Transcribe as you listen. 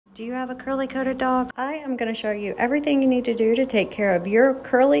Do you have a curly coated dog? I am going to show you everything you need to do to take care of your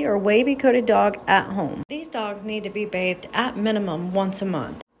curly or wavy coated dog at home. These dogs need to be bathed at minimum once a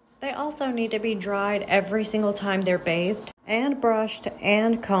month. They also need to be dried every single time they're bathed and brushed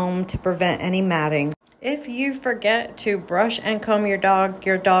and combed to prevent any matting. If you forget to brush and comb your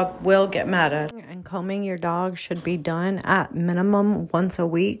dog will get matted. And combing your dog should be done at minimum once a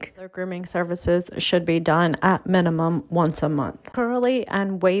week. Their grooming services should be done at minimum once a month. Curly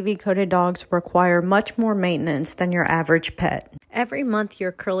and wavy coated dogs require much more maintenance than your average pet. Every month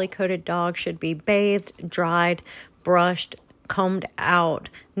your curly coated dog should be bathed, dried, brushed, combed out,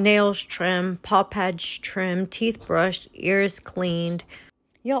 nails trimmed, paw pads trimmed, teeth brushed, ears cleaned.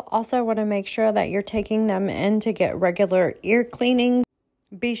 You'll also want to make sure that you're taking them in to get regular ear cleaning.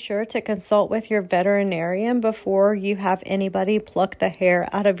 Be sure to consult with your veterinarian before you have anybody pluck the hair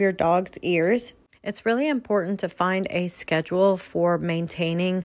out of your dog's ears. It's really important to find a schedule for maintaining